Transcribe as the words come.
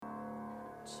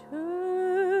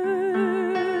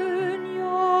Turn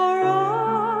your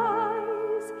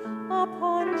eyes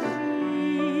upon Jesus.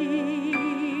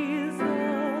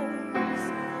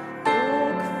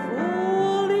 Look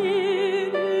full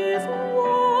in His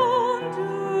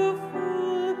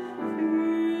wonderful face,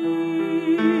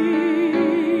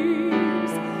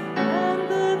 and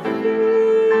the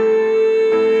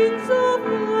things of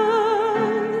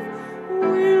earth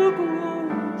will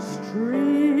grow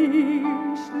strangely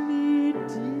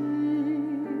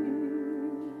dim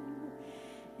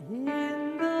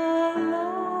in the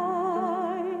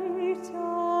light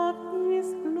of His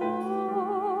glory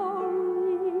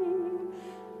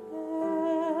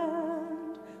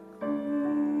and grace.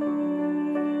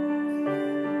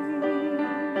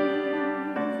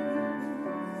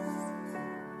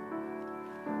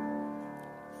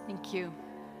 Thank you.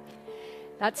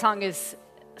 That song is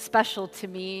special to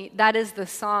me. That is the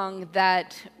song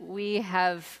that we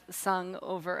have sung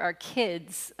over our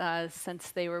kids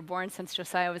since they were born. Since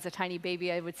Josiah was a tiny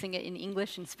baby, I would sing it in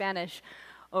English and Spanish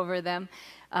over them.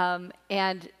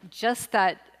 And just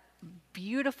that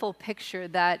beautiful picture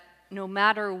that no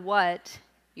matter what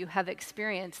you have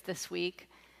experienced this week,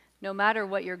 no matter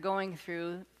what you're going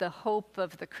through, the hope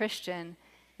of the Christian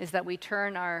is that we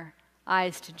turn our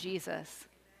eyes to Jesus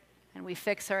and we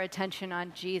fix our attention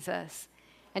on Jesus.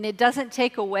 And it doesn't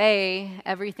take away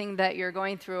everything that you're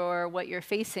going through or what you're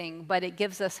facing, but it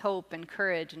gives us hope and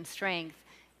courage and strength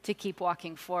to keep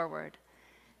walking forward.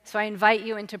 So I invite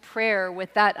you into prayer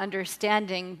with that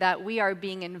understanding that we are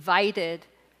being invited,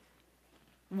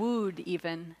 wooed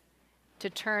even, to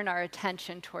turn our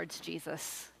attention towards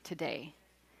Jesus today.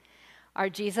 Our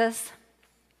Jesus,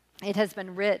 it has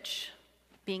been rich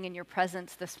being in your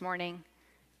presence this morning.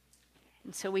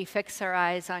 And so we fix our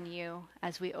eyes on you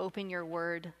as we open your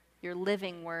word, your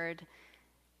living word.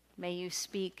 May you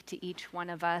speak to each one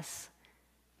of us.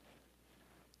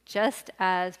 Just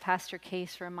as Pastor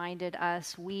Case reminded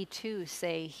us, we too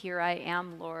say, "Here I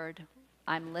am, Lord.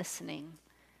 I'm listening.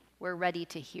 We're ready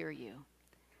to hear you."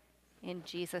 In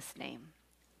Jesus' name,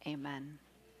 amen.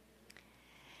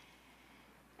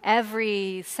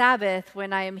 Every Sabbath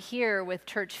when I am here with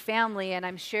church family and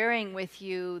I'm sharing with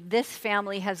you, this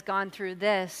family has gone through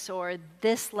this, or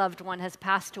this loved one has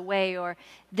passed away, or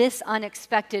this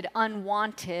unexpected,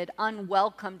 unwanted,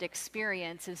 unwelcomed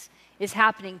experience is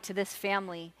happening to this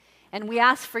family. And we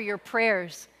ask for your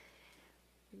prayers.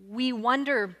 We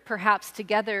wonder perhaps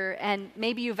together, and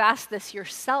maybe you've asked this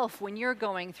yourself when you're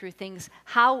going through things,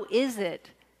 how is it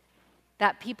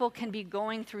that people can be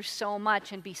going through so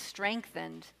much and be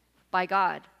strengthened by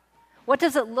God? What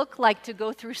does it look like to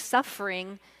go through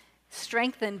suffering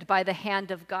strengthened by the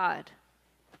hand of God?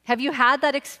 Have you had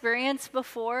that experience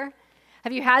before?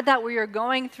 Have you had that where you're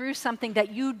going through something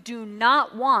that you do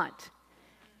not want,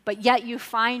 but yet you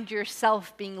find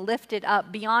yourself being lifted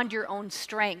up beyond your own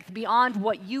strength, beyond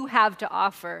what you have to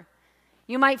offer?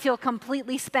 You might feel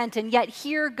completely spent, and yet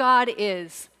here God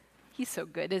is. He's so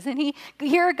good, isn't he?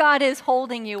 Here God is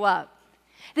holding you up.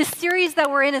 This series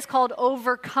that we're in is called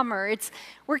Overcomer.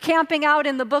 We're camping out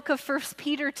in the book of 1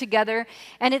 Peter together,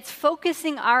 and it's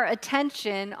focusing our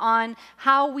attention on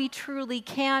how we truly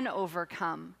can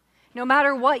overcome. No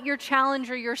matter what your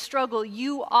challenge or your struggle,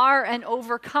 you are an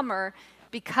overcomer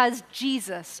because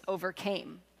Jesus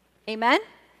overcame. Amen?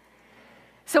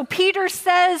 So Peter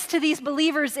says to these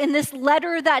believers in this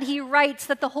letter that he writes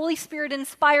that the Holy Spirit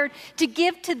inspired to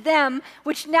give to them,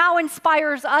 which now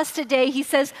inspires us today, he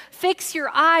says, fix your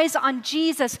eyes on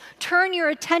Jesus. Turn your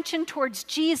attention towards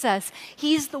Jesus.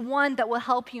 He's the one that will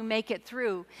help you make it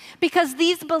through. Because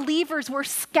these believers were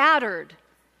scattered.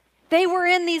 They were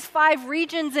in these 5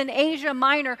 regions in Asia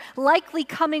Minor, likely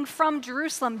coming from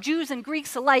Jerusalem, Jews and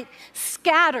Greeks alike,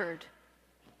 scattered.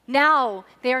 Now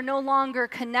they are no longer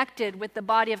connected with the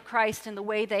body of Christ in the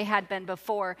way they had been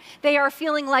before. They are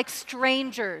feeling like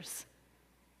strangers,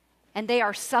 and they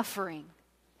are suffering.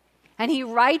 And he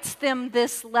writes them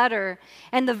this letter,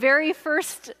 and the very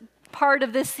first part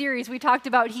of this series we talked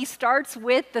about, he starts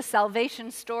with the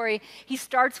salvation story. He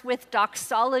starts with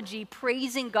doxology,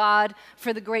 praising God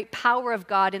for the great power of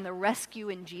God in the rescue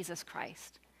in Jesus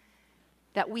Christ,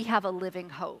 that we have a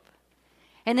living hope.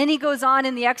 And then he goes on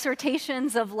in the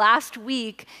exhortations of last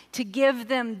week to give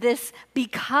them this,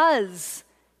 because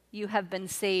you have been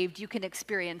saved, you can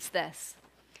experience this.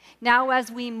 Now,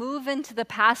 as we move into the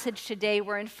passage today,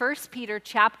 we're in 1 Peter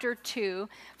chapter 2.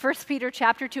 1 Peter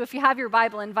chapter 2, if you have your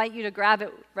Bible, I invite you to grab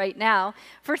it right now.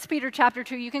 1 Peter chapter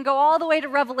 2, you can go all the way to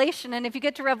Revelation, and if you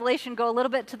get to Revelation, go a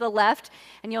little bit to the left,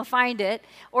 and you'll find it.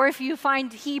 Or if you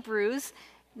find Hebrews,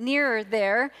 near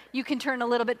there, you can turn a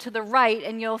little bit to the right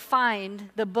and you'll find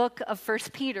the book of 1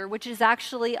 Peter, which is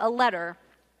actually a letter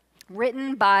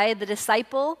written by the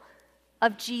disciple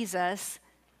of Jesus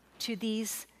to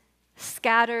these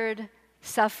scattered,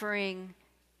 suffering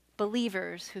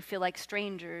believers who feel like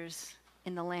strangers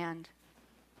in the land.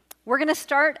 We're going to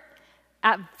start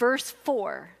at verse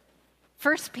 4.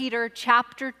 1 Peter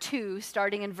chapter 2,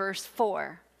 starting in verse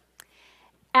 4.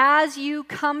 As you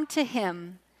come to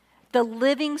him, the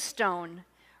living stone,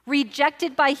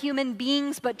 rejected by human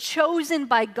beings but chosen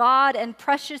by God and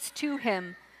precious to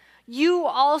him, you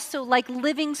also, like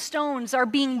living stones, are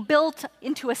being built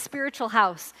into a spiritual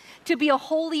house to be a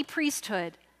holy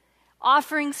priesthood,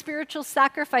 offering spiritual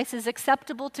sacrifices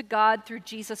acceptable to God through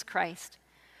Jesus Christ.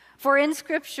 For in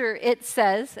Scripture it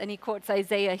says, and he quotes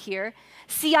Isaiah here,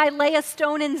 "See, I lay a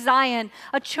stone in Zion,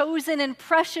 a chosen and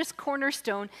precious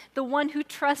cornerstone. The one who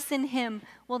trusts in him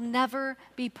will never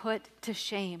be put to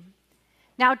shame."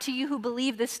 Now to you who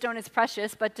believe, this stone is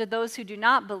precious, but to those who do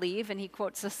not believe, and he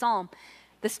quotes the psalm,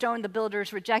 "The stone the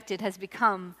builders rejected has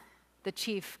become the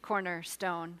chief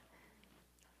cornerstone,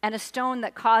 and a stone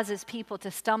that causes people to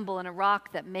stumble, and a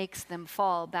rock that makes them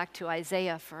fall." Back to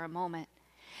Isaiah for a moment.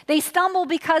 They stumble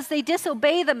because they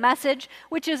disobey the message,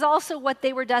 which is also what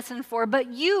they were destined for. But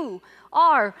you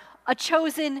are a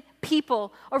chosen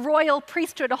people, a royal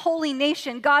priesthood, a holy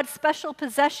nation, God's special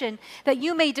possession, that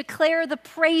you may declare the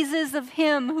praises of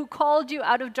him who called you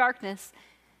out of darkness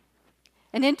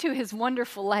and into his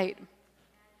wonderful light.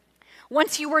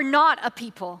 Once you were not a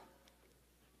people,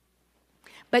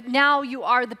 but now you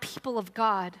are the people of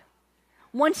God.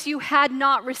 Once you had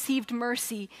not received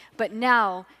mercy, but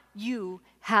now you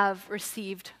have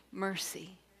received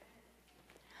mercy.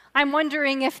 I'm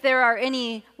wondering if there are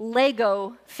any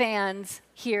Lego fans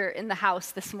here in the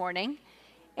house this morning.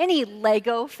 Any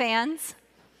Lego fans?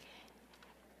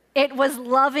 It was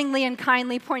lovingly and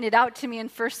kindly pointed out to me in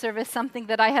first service, something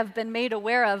that I have been made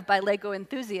aware of by Lego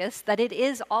enthusiasts, that it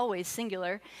is always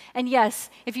singular. And yes,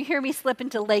 if you hear me slip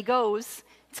into Legos,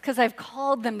 it's because I've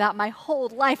called them that my whole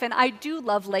life, and I do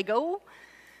love Lego.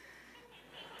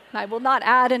 I will not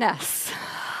add an S,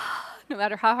 no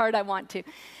matter how hard I want to.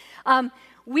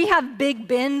 We have big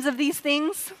bins of these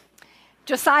things.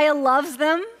 Josiah loves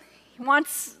them. He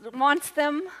wants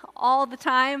them all the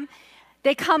time.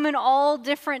 They come in all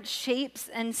different shapes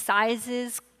and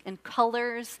sizes and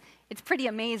colors. It's pretty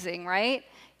amazing, right?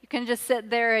 You can just sit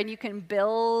there and you can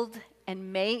build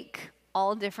and make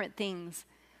all different things.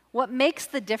 What makes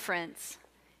the difference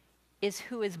is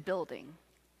who is building.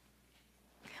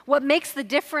 What makes the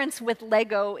difference with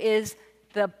Lego is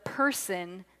the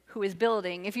person who is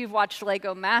building. If you've watched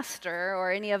Lego Master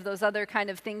or any of those other kind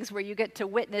of things where you get to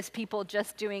witness people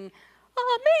just doing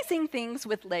amazing things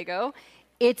with Lego,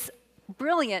 it's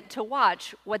brilliant to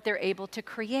watch what they're able to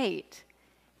create.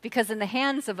 Because in the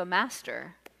hands of a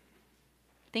master,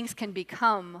 things can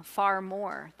become far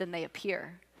more than they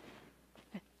appear.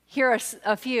 Here are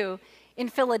a few. In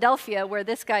Philadelphia, where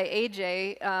this guy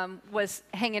AJ was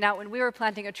hanging out when we were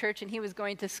planting a church and he was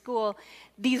going to school,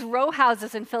 these row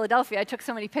houses in Philadelphia, I took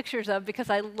so many pictures of because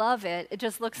I love it. It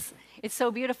just looks, it's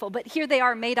so beautiful. But here they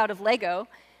are made out of Lego.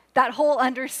 That whole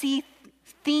undersea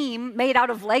theme made out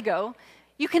of Lego.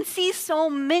 You can see so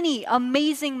many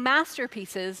amazing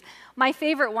masterpieces. My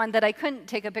favorite one that I couldn't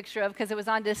take a picture of because it was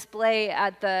on display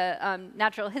at the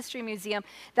Natural History Museum,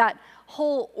 that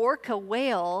whole orca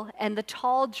whale and the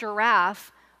tall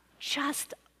giraffe,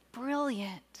 just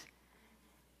brilliant.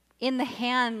 In the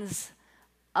hands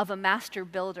of a master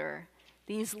builder,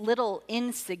 these little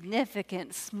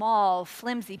insignificant, small,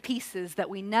 flimsy pieces that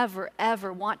we never,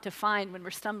 ever want to find when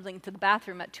we're stumbling to the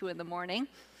bathroom at 2 a.m.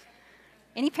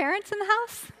 Any parents in the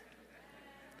house?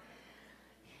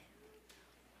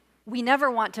 We never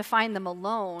want to find them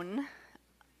alone,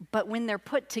 but when they're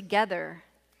put together,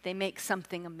 they make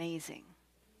something amazing.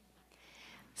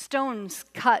 Stones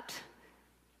cut,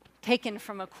 taken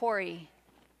from a quarry,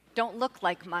 don't look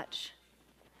like much,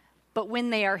 but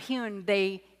when they are hewn,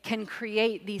 they can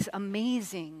create these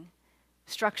amazing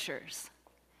structures,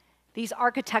 these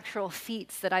architectural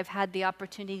feats that I've had the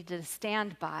opportunity to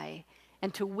stand by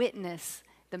and to witness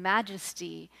the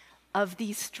majesty of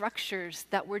these structures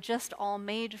that were just all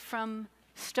made from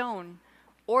stone,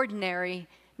 ordinary,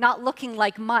 not looking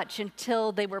like much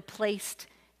until they were placed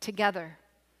together.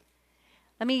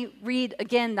 Let me read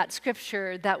again that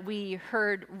scripture that we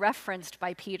heard referenced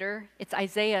by Peter. It's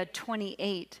Isaiah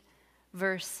 28,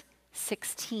 verse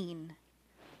 16.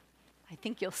 I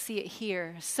think you'll see it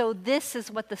here. "So this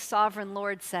is what the sovereign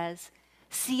Lord says.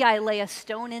 See, I lay a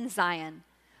stone in Zion,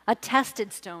 a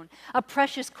tested stone, a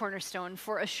precious cornerstone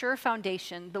for a sure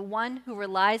foundation. The one who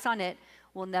relies on it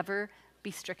will never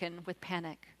be stricken with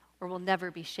panic or will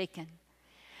never be shaken.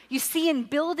 You see, in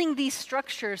building these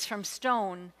structures from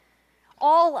stone,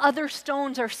 all other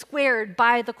stones are squared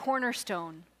by the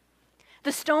cornerstone.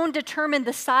 The stone determined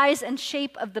the size and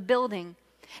shape of the building.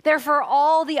 Therefore,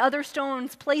 all the other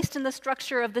stones placed in the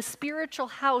structure of the spiritual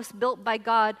house built by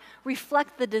God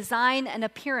reflect the design and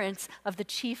appearance of the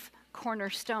chief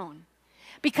cornerstone.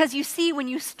 Because you see, when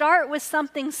you start with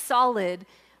something solid,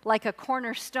 like a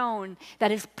cornerstone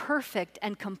that is perfect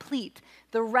and complete,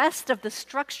 the rest of the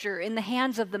structure in the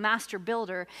hands of the master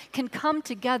builder can come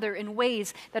together in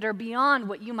ways that are beyond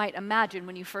what you might imagine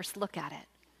when you first look at it.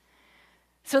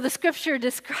 So the scripture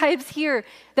describes here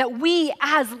that we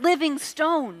as living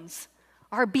stones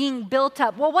are being built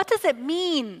up. Well, what does it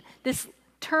mean, this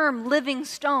term living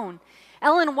stone?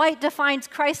 Ellen White defines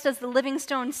Christ as the living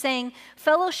stone, saying,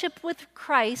 fellowship with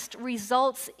Christ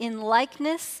results in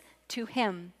likeness to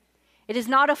him. It is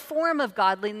not a form of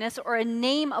godliness or a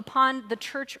name upon the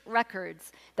church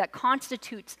records that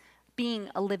constitutes being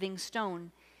a living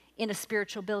stone in a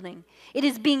spiritual building. It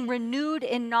is being renewed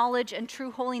in knowledge and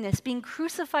true holiness, being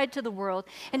crucified to the world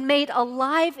and made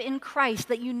alive in Christ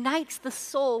that unites the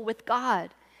soul with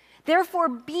God. Therefore,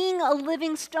 being a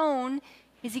living stone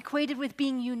is equated with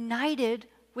being united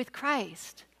with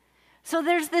Christ. So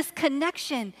there's this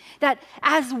connection that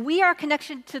as we are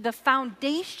connected to the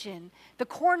foundation, the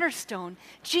cornerstone,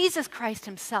 Jesus Christ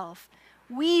himself,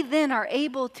 we then are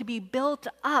able to be built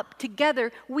up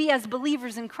together, we as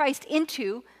believers in Christ,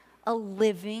 into a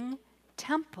living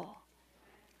temple,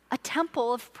 a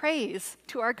temple of praise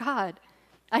to our God.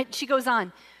 She goes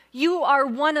on, you are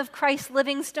one of Christ's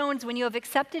living stones when you have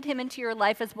accepted him into your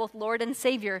life as both Lord and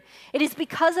Savior. It is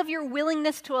because of your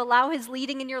willingness to allow his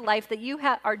leading in your life that you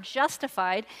are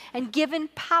justified and given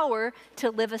power to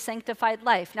live a sanctified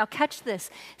life. Now catch this.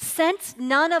 Since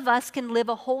none of us can live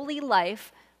a holy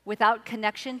life without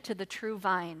connection to the true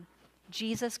vine,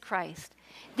 Jesus Christ,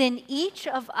 then each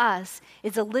of us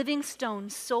is a living stone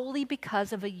solely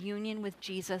because of a union with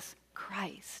Jesus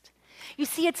Christ. You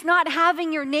see, it's not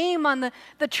having your name on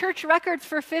the church records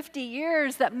for 50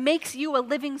 years that makes you a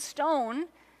living stone.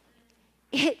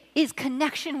 It is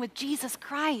connection with Jesus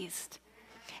Christ.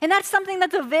 And that's something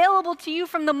that's available to you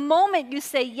from the moment you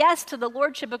say yes to the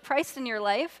lordship of Christ in your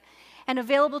life, and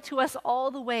available to us all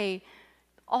the way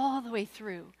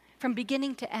through, from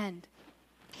beginning to end.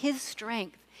 His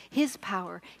strength, his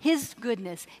power, his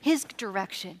goodness, his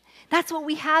direction. That's what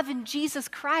we have in Jesus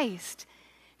Christ.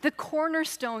 The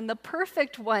cornerstone, the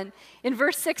perfect one. In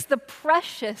verse 6, the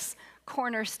precious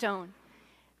cornerstone.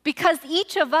 Because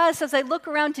each of us, as I look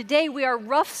around today, we are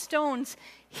rough stones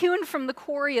hewn from the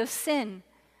quarry of sin.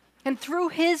 And through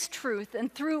his truth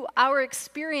and through our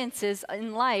experiences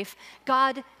in life,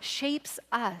 God shapes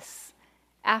us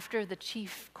after the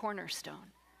chief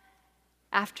cornerstone,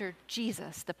 after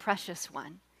Jesus, the precious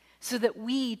one, so that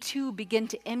we too begin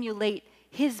to emulate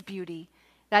his beauty,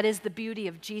 that is the beauty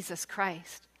of Jesus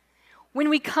Christ. When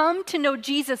we come to know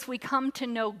Jesus, we come to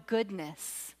know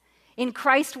goodness. In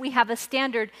Christ, we have a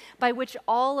standard by which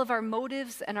all of our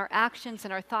motives and our actions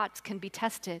and our thoughts can be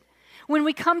tested. When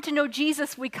we come to know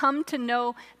Jesus, we come to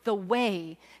know the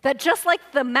way. That just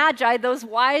like the Magi, those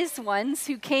wise ones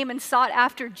who came and sought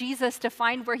after Jesus to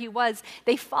find where he was,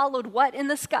 they followed what in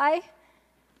the sky?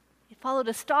 They followed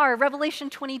a star. Revelation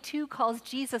 22 calls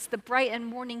Jesus the bright and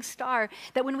morning star.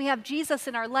 That when we have Jesus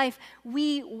in our life,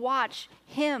 we watch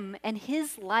him, and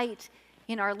his light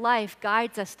in our life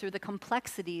guides us through the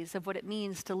complexities of what it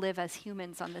means to live as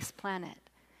humans on this planet.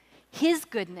 His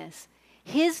goodness,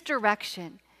 his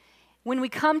direction. When we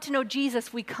come to know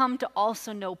Jesus, we come to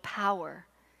also know power.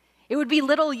 It would be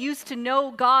little use to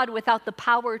know God without the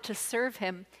power to serve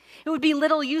him. It would be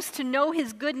little use to know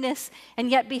his goodness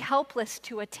and yet be helpless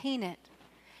to attain it.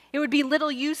 It would be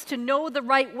little use to know the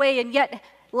right way and yet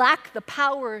lack the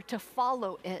power to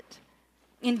follow it.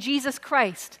 In Jesus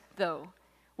Christ, though,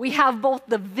 we have both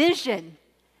the vision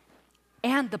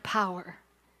and the power.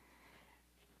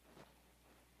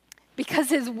 Because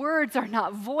his words are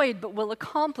not void, but will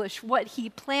accomplish what he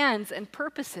plans and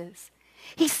purposes.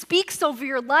 He speaks over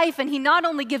your life, and he not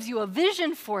only gives you a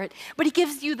vision for it, but he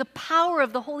gives you the power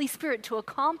of the Holy Spirit to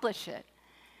accomplish it.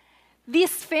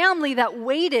 This family that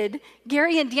waited,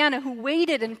 Gary and Deanna, who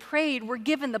waited and prayed, were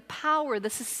given the power,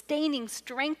 the sustaining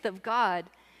strength of God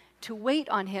to wait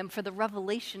on him for the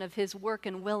revelation of his work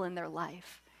and will in their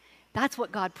life. That's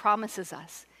what God promises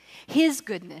us. His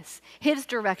goodness, his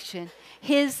direction,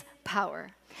 his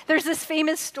power. There's this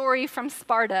famous story from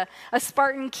Sparta. A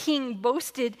Spartan king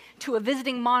boasted to a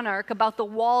visiting monarch about the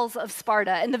walls of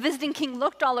Sparta. And the visiting king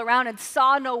looked all around and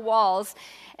saw no walls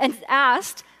and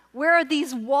asked, Where are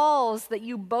these walls that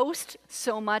you boast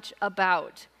so much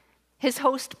about? His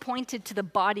host pointed to the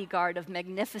bodyguard of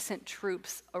magnificent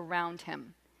troops around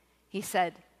him. He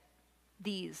said,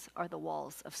 "These are the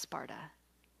walls of Sparta,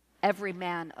 every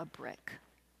man a brick."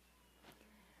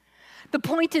 The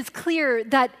point is clear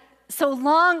that so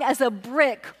long as a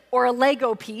brick or a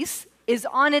Lego piece is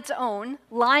on its own,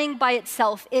 lying by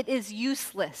itself, it is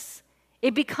useless.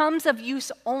 It becomes of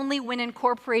use only when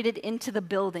incorporated into the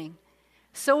building.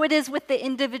 So it is with the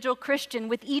individual Christian,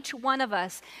 with each one of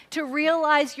us. To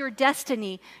realize your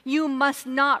destiny, you must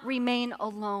not remain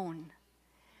alone,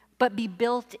 but be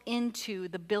built into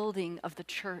the building of the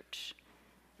church,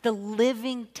 the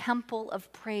living temple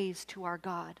of praise to our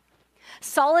God.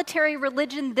 Solitary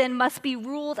religion then must be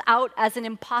ruled out as an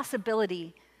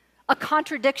impossibility, a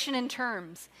contradiction in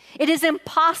terms. It is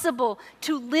impossible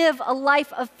to live a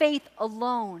life of faith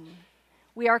alone.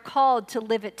 We are called to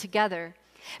live it together.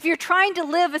 If you're trying to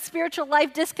live a spiritual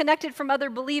life disconnected from other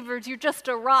believers, you're just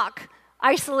a rock,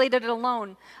 isolated and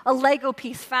alone, a Lego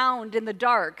piece found in the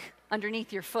dark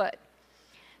underneath your foot.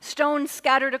 Stones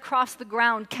scattered across the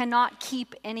ground cannot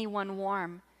keep anyone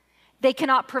warm. They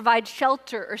cannot provide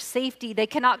shelter or safety. They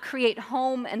cannot create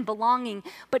home and belonging.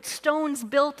 But stones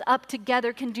built up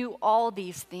together can do all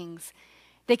these things.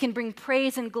 They can bring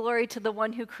praise and glory to the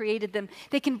one who created them.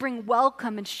 They can bring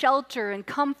welcome and shelter and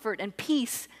comfort and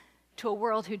peace to a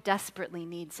world who desperately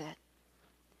needs it.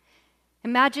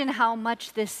 Imagine how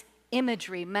much this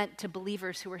imagery meant to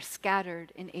believers who were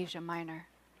scattered in Asia Minor.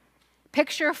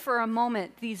 Picture for a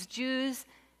moment these Jews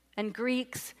and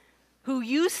Greeks who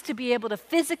used to be able to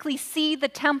physically see the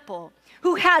temple,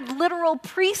 who had literal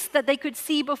priests that they could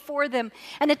see before them,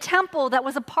 and a temple that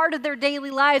was a part of their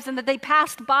daily lives and that they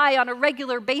passed by on a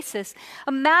regular basis.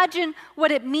 Imagine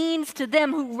what it means to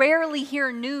them who rarely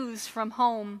hear news from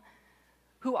home,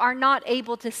 who are not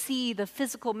able to see the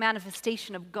physical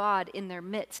manifestation of God in their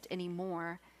midst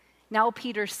anymore. Now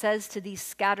Peter says to these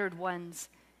scattered ones,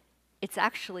 it's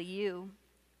actually you.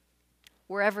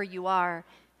 Wherever you are,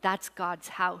 that's God's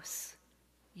house.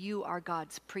 You are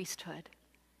God's priesthood.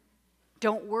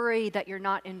 Don't worry that you're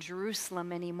not in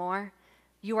Jerusalem anymore.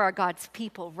 You are God's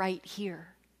people right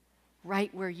here,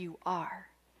 right where you are.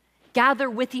 Gather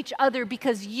with each other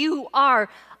because you are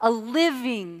a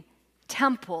living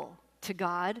temple to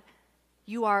God.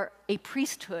 You are a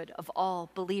priesthood of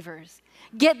all believers.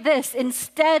 Get this,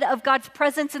 instead of God's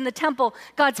presence in the temple,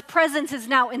 God's presence is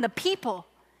now in the people.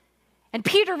 And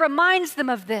Peter reminds them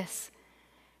of this.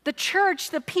 The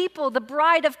church, the people, the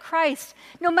bride of Christ,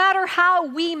 no matter how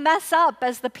we mess up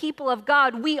as the people of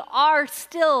God, we are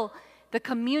still the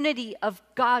community of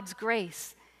God's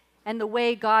grace and the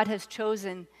way God has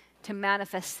chosen to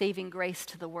manifest saving grace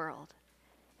to the world.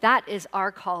 That is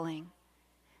our calling.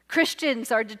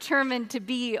 Christians are determined to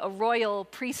be a royal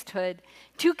priesthood.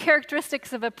 Two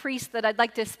characteristics of a priest that I'd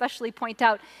like to especially point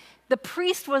out. The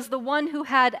priest was the one who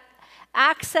had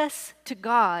access to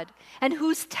God and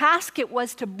whose task it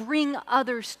was to bring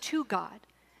others to God.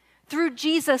 Through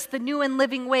Jesus, the new and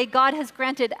living way, God has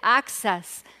granted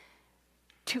access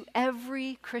to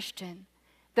every Christian.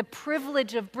 The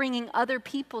privilege of bringing other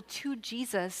people to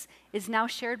Jesus is now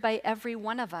shared by every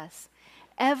one of us.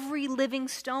 Every living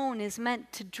stone is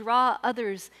meant to draw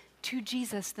others to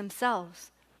Jesus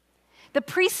themselves. The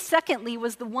priest, secondly,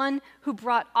 was the one who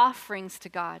brought offerings to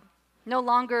God. No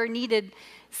longer needed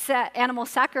animal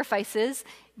sacrifices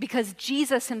because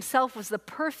Jesus himself was the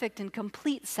perfect and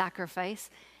complete sacrifice.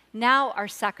 Now our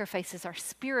sacrifices are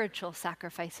spiritual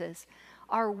sacrifices.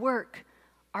 Our work,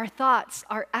 our thoughts,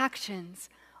 our actions,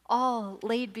 all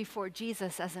laid before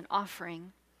Jesus as an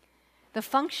offering. The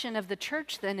function of the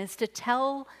church then is to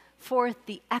tell forth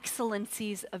the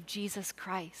excellencies of Jesus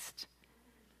Christ.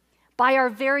 By our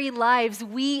very lives,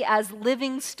 we as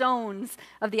living stones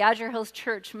of the Azure Hills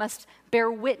Church must bear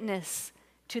witness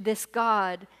to this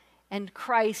God and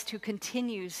Christ who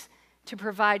continues to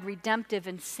provide redemptive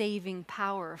and saving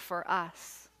power for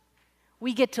us.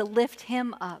 We get to lift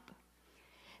him up.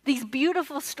 These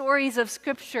beautiful stories of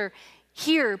Scripture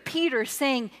here, Peter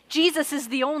saying, Jesus is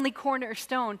the only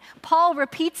cornerstone. Paul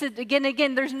repeats it again and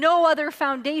again. There's no other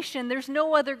foundation. There's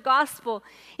no other gospel.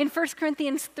 In 1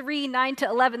 Corinthians 3,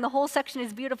 9-11, the whole section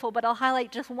is beautiful, but I'll highlight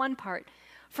just one part.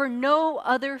 For no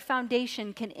other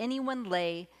foundation can anyone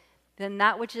lay than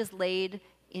that which is laid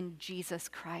in Jesus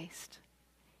Christ.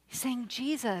 He's saying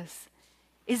Jesus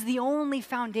is the only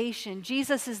foundation.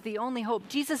 Jesus is the only hope.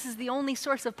 Jesus is the only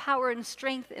source of power and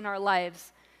strength in our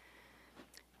lives.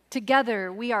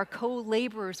 Together, we are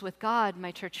co-laborers with God, my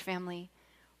church family,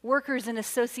 workers in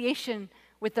association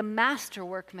with the master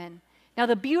workman. Now,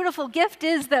 the beautiful gift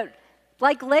is that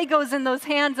Like Legos in those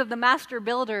hands of the master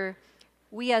builder,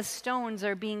 we as stones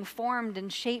are being formed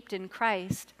and shaped in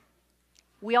Christ.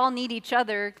 We all need each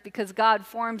other because God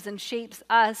forms and shapes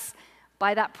us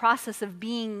by that process of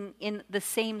being in the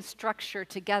same structure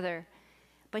together.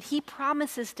 But He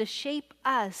promises to shape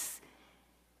us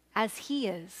as He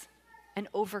is, an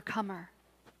overcomer.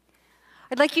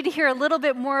 I'd like you to hear a little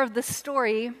bit more of the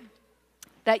story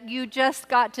that you just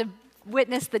got to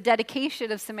witness the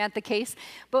dedication of Samantha Case,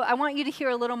 but I want you to hear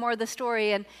a little more of the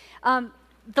story. And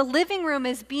the living room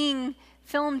is being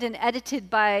filmed and edited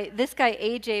by this guy,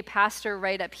 AJ Pastor,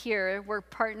 right up here. We're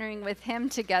partnering with him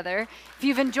together. If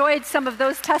you've enjoyed some of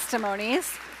those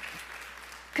testimonies,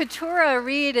 Keturah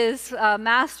Reed is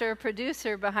master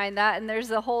producer behind that, and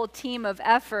there's a whole team of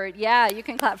effort. Yeah, you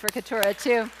can clap for Keturah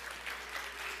too.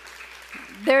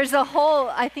 There's a whole,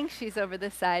 I think she's over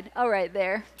this side. Oh, right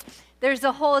there. There's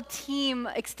a whole team,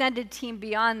 extended team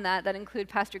beyond that include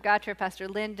Pastor Gatra, Pastor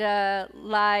Linda,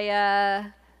 Laya.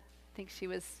 I think she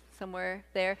was somewhere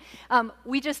there.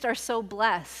 We just are so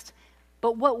blessed.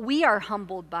 But what we are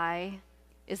humbled by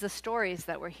is the stories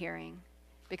that we're hearing,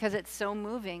 because it's so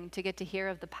moving to get to hear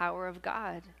of the power of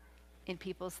God in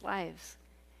people's lives.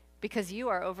 Because you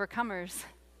are overcomers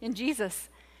in Jesus.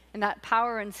 And that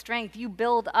power and strength, you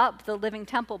build up the living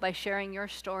temple by sharing your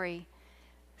story.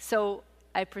 So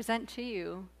I present to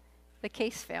you the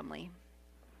Case family,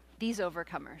 these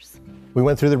overcomers. We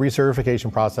went through the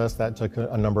recertification process. That took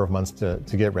a number of months to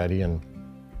get ready, and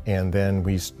then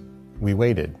we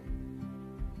waited.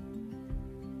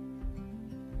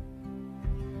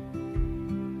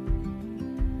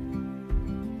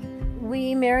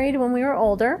 We married when we were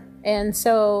older, and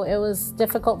so it was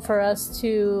difficult for us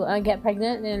to get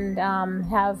pregnant and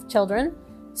have children.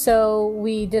 So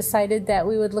we decided that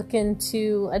we would look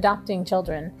into adopting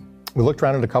children. We looked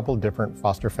around at a couple of different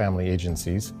foster family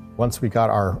agencies. Once we got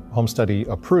our home study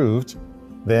approved,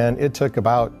 then it took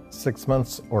about 6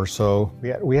 months or so.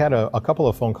 We had a couple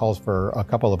of phone calls for a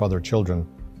couple of other children.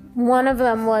 One of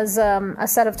them was a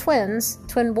set of twins,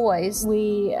 twin boys.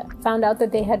 We found out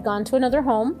that they had gone to another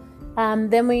home.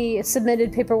 Then we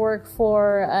submitted paperwork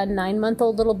for a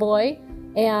 9-month-old little boy,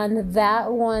 and that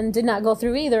one did not go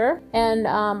through either. And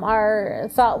our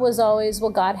thought was always, well,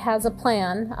 God has a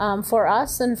plan for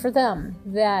us and for them,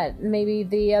 that maybe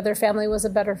the other family was a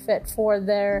better fit for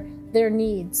their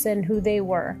needs and who they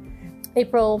were.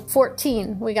 April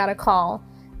 14, we got a call,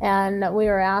 and we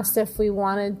were asked if we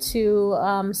wanted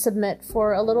to submit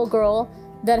for a little girl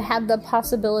that had the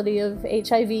possibility of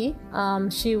HIV.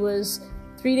 She was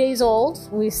 3 days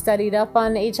old. We studied up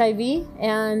on HIV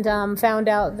and found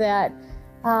out that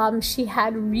she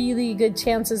had really good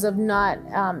chances of not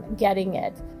getting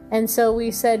it. And so we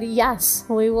said, yes,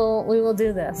 we will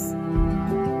do this.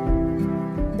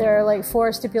 There are like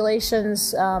 4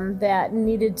 stipulations that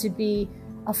needed to be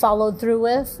followed through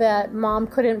with, that mom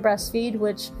couldn't breastfeed,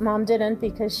 which mom didn't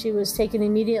because she was taken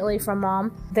immediately from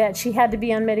mom, that she had to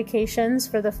be on medications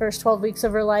for the first 12 weeks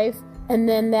of her life, and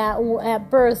then that at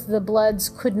birth the bloods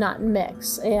could not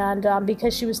mix. And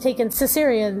because she was taken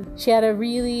cesarean, she had a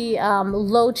really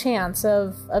low chance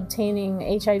of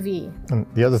obtaining HIV. And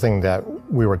the other thing that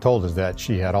we were told is that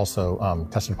she had also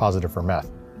tested positive for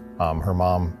meth. Her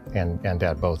mom and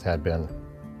dad both had been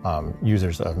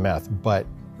users of meth, but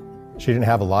she didn't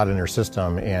have a lot in her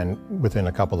system, and within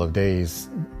a couple of days,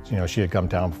 she had come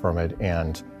down from it.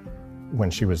 And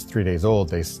when she was 3 days old,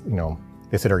 they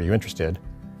said, "Are you interested?"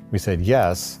 We said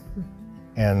yes,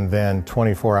 and then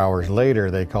 24 hours later,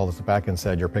 they called us back and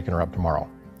said, "You're picking her up tomorrow."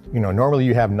 Normally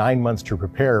you have 9 months to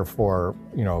prepare for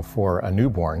a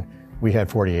newborn. We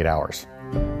had 48 hours.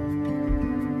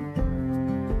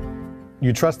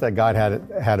 You trust that God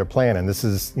had a plan, and this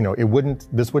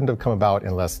wouldn't have come about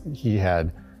unless He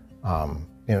had,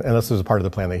 unless it was a part of the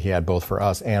plan that He had both for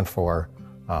us and for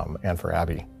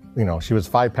Abby. She was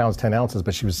 5 pounds 10 ounces,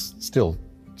 but she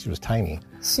was tiny.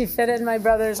 She fit in my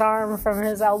brother's arm from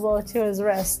his elbow to his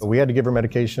wrist. We had to give her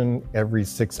medication every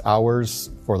 6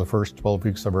 hours for the first 12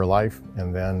 weeks of her life,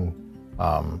 and then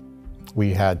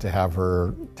we had to have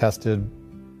her tested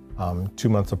 2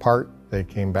 months apart. They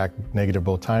came back negative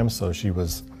both times, so she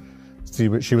was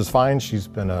fine. She's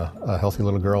been a healthy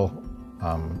little girl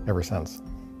ever since.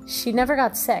 She never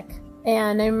got sick.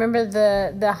 And I remember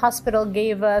the hospital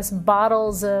gave us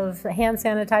bottles of hand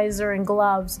sanitizer and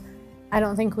gloves. I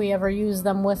don't think we ever used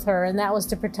them with her, and that was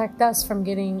to protect us from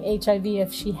getting HIV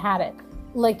if she had it.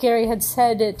 Like Gary had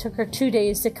said, it took her 2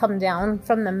 days to come down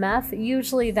from the meth.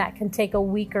 Usually that can take a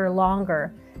week or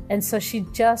longer. And so she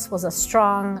just was a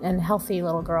strong and healthy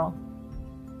little girl.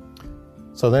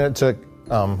 So then it took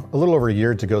a little over a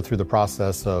year to go through the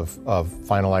process of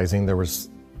finalizing. There was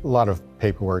a lot of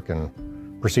paperwork and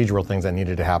procedural things that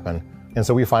needed to happen. And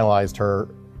so we finalized her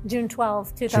June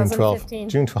 12, 2015.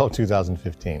 June 12,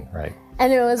 2015, right.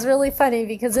 And it was really funny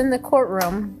because in the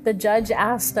courtroom, the judge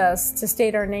asked us to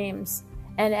state our names.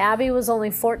 And Abby was only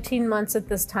 14 months at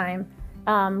this time.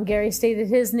 Gary stated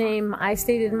his name, I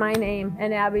stated my name,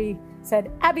 and Abby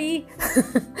said, Abby!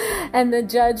 And the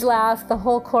judge laughed, the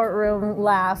whole courtroom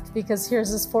laughed, because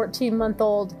here's this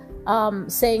 14-month-old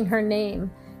saying her name.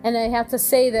 And I have to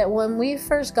say that when we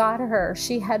first got her,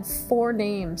 she had 4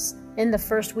 names in the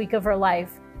first week of her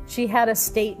life. She had a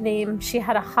state name, she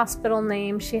had a hospital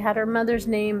name, she had her mother's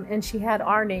name, and she had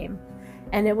our name.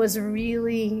 And it was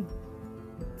really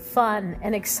fun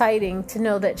and exciting to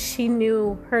know that she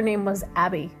knew her name was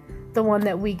Abby, the one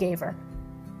that we gave her.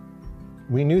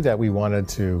 We knew that we wanted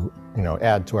to,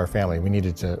 add to our family.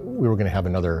 We were going to have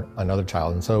another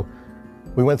child. And so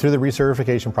we went through the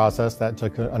recertification process. That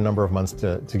took a number of months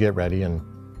to get ready, and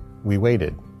we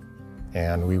waited.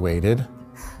 And we waited.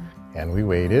 And we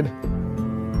waited.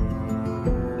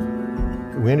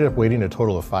 We ended up waiting a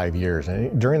total of 5 years.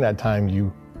 And during that time,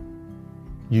 you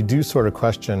do sort of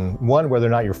question, one, whether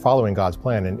or not you're following God's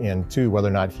plan, and two, whether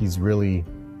or not he's really,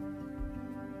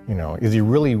 is he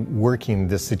really working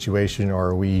this situation, or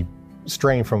are we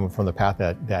straying from the path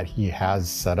that he has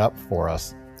set up for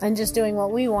us? And just doing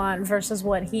what we want versus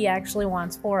what he actually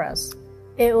wants for us.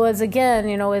 It was, again,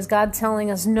 is God telling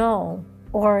us no?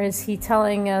 Or is he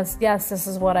telling us, yes, this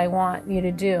is what I want you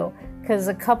to do? Because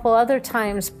a couple other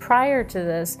times prior to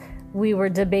this, we were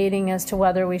debating as to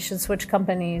whether we should switch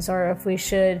companies, or if we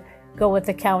should go with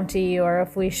the county, or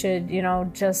if we should,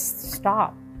 just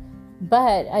stop.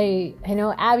 But I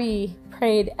know Abby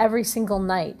prayed every single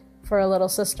night for a little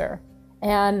sister.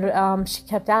 And she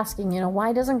kept asking,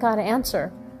 why doesn't God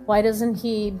answer? Why doesn't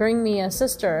he bring me a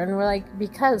sister? And we're like,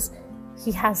 because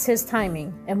he has his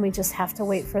timing, and we just have to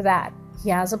wait for that. He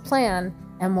has a plan,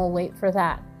 and we'll wait for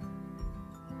that.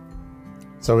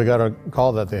 So we got a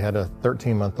call that they had a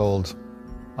 13-month-old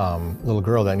little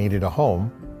girl that needed a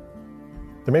home.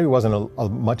 There maybe wasn't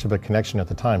much of a connection at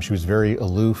the time. She was very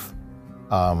aloof.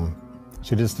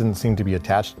 She just didn't seem to be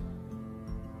attached.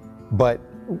 But,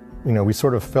 we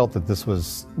sort of felt that this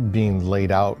was being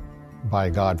laid out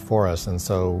by God for us. And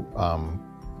so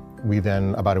we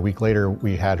then, about a week later,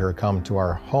 we had her come to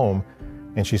our home,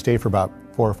 and she stayed for about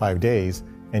 4 or 5 days.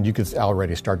 And you could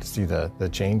already start to see the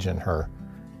change in her.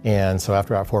 And so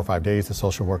after about 4 or 5 days, the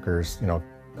social workers,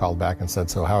 called back and said,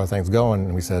 so how are things going?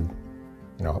 And we said,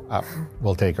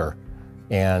 we'll take her.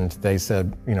 And they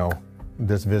said,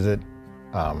 this visit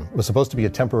was supposed to be a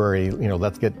temporary,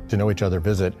 let's get to know each other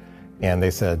visit. And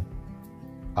they said,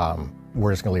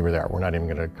 we're just going to leave her there. We're not even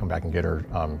going to come back and get her.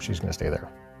 She's going to stay there.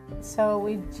 So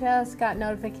we just got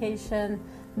notification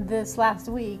this last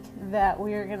week that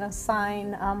we are going to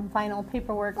sign final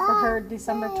paperwork for her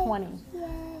December 20.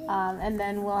 And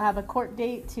then we'll have a court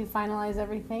date to finalize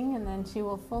everything, and then she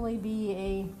will fully be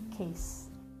a case.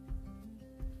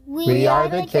 We are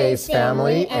the Case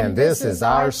family, and this is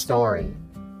our story.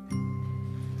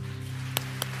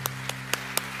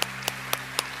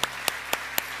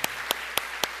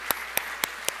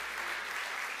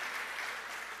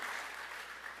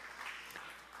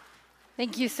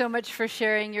 Thank you so much for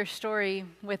sharing your story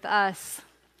with us,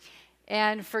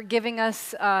 and for giving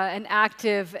us an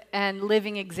active and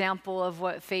living example of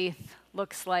what faith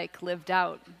looks like lived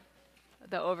out,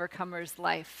 the overcomer's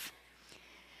life.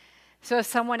 So if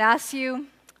someone asks you,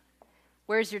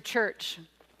 where's your church?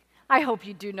 I hope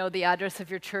you do know the address of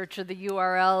your church or the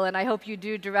URL, and I hope you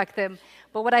do direct them.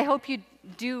 But what I hope you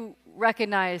do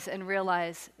recognize and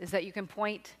realize is that you can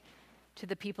point to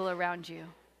the people around you.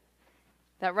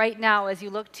 That right now, as you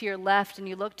look to your left and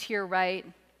you look to your right,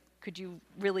 could you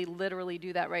really literally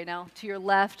do that right now? To your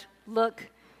left, look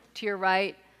to your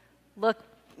right, look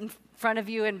in front of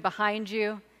you and behind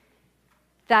you,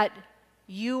 that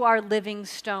you are living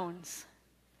stones.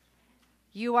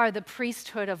 You are the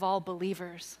priesthood of all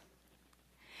believers.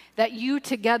 That you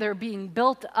together being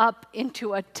built up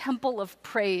into a temple of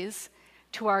praise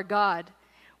to our God,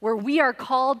 where we are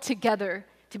called together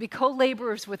to be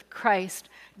co-laborers with Christ,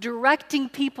 directing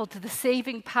people to the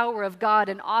saving power of God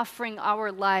and offering our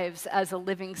lives as a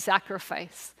living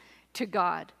sacrifice to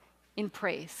God in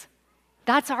praise.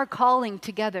 That's our calling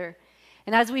together.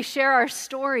 And as we share our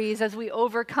stories, as we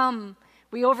overcome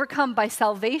by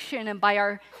salvation and by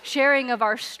our sharing of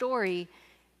our story,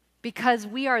 because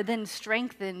we are then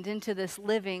strengthened into this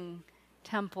living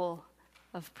temple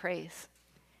of praise.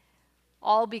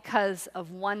 All because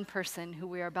of one person who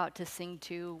we are about to sing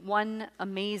to, one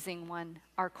amazing one,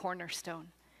 our cornerstone,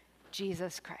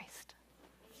 Jesus Christ.